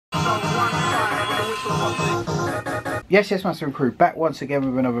Yes, Master and Crew, back once again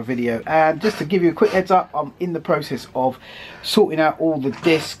with another video. And just to give you a quick heads up, I'm in the process of sorting out all the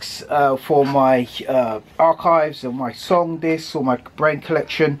discs for my archives and my song discs or my brain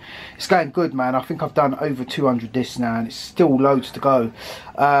collection. It's going good, man. I think I've done over 200 discs now, and it's still loads to go.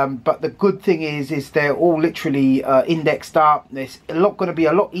 But the good thing is they're all literally indexed up. It's going to be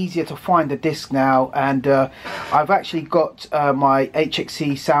a lot easier to find the disc now, and I've actually got my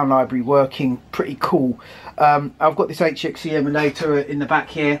HXC sound library working pretty cool. I've got this HXC emulator in the back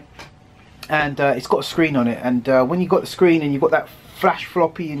here, and it's got a screen on it, and when you've got the screen and you've got that flash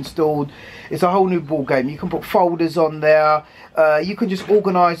floppy installed, it's a whole new ball game. You can put folders on there, you can just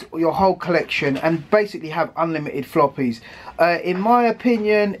organize your whole collection and basically have unlimited floppies. In my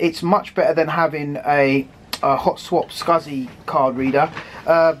opinion, it's much better than having a hot swap SCSI card reader,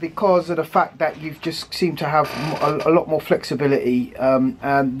 because of the fact that you've just seem to have a lot more flexibility,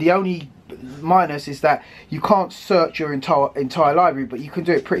 and the only minus is that you can't search your entire library, but you can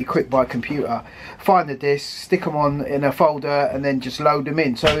do it pretty quick by computer. Find the discs, stick them on in a folder, and then just load them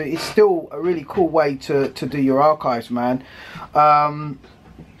in. So it's still a really cool way to do your archives, man. And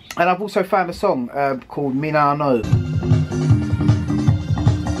I've also found a song called Analogue.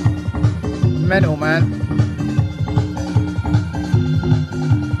 Mental, man.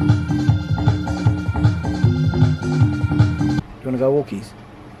 Do you want to go walkies?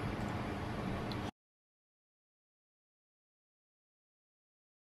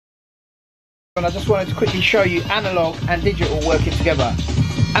 And I just wanted to quickly show you analog and digital working together.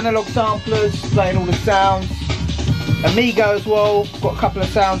 Analog samplers, playing all the sounds. Amiga as well, got a couple of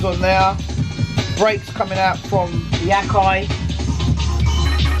sounds on there. Breaks coming out from the Akai.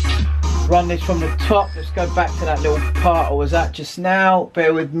 Run this from the top. Let's go back to that little part I was at just now.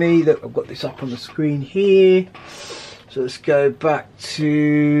 Bear with me, that I've got this up on the screen here. So let's go back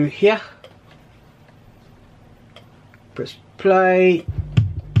to here. Press play.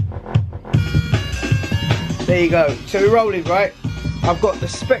 There you go. So we're rolling, right? I've got the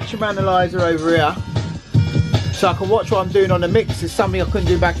spectrum analyzer over here, so I can watch what I'm doing on the mix. It's something I couldn't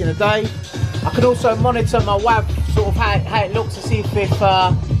do back in the day. I can also monitor my WAV, sort of how it looks, to see if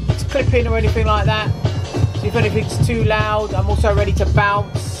it's clipping or anything like that. See if anything's too loud. I'm also ready to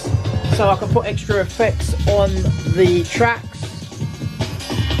bounce, so I can put extra effects on the tracks.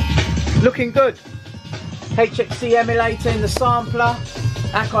 Looking good. HXC emulator in the sampler.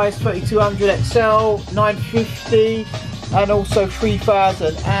 Akai 3200 XL, 950, and also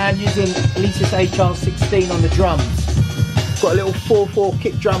 3000, and using Alesis HR16 on the drums. Got a little 4/4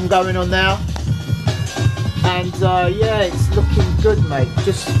 kick drum going on now, and yeah, it's looking good, mate.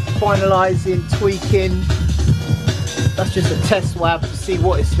 Just finalising, tweaking. That's just a test WAV to see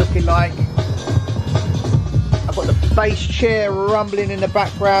what it's looking like. I've got the bass chair rumbling in the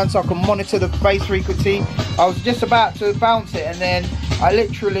background, so I can monitor the bass frequency. I was just about to bounce it, and then I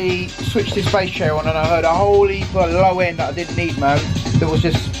literally switched this bass chair on, and I heard a whole heap of low end that I didn't need, man. That was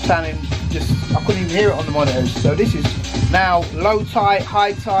just sounding, I couldn't even hear it on the monitors. So this is now low tight,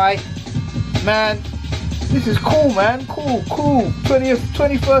 high tight. Man, this is cool, man. Cool.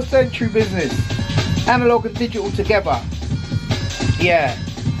 21st century business. Analog and digital together. Yeah.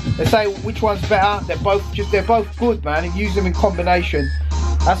 They say which one's better. They're both good, man. And use them in combination.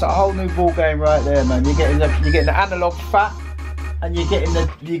 That's a whole new ball game right there, man. You're getting the analog fat, and you're getting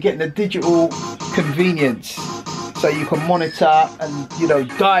the digital convenience, so you can monitor and, you know,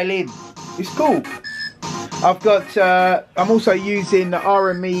 dial in. It's cool. I've got I'm also using the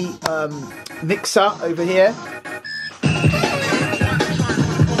RME mixer over here.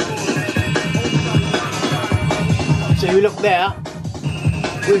 So we look there.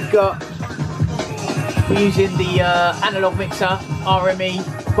 We're using the analog mixer RME.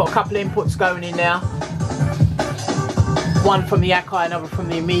 Got a couple of inputs going in now. One from the Akai, another from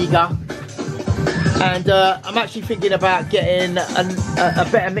the Amiga, and I'm actually thinking about getting a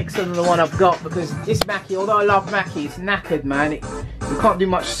better mixer than the one I've got, because this Mackie, although I love Mackie, it's knackered, man. You can't do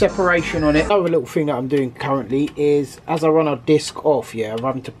much separation on it. Another little thing that I'm doing currently is, as I run a disc off, yeah, I'm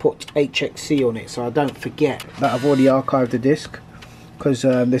having to put HXC on it, so I don't forget that I've already archived the disc, because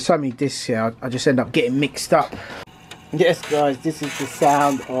there's so many discs here, I just end up getting mixed up. Yes, guys, this is the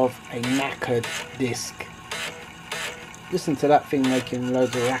sound of a knackered disc. Listen to that thing making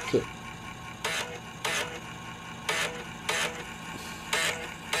loads of racket.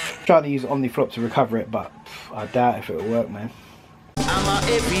 Trying to use Omniflop to recover it, but I doubt if it'll work, man. I'm a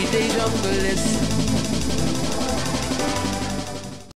everyday junglist.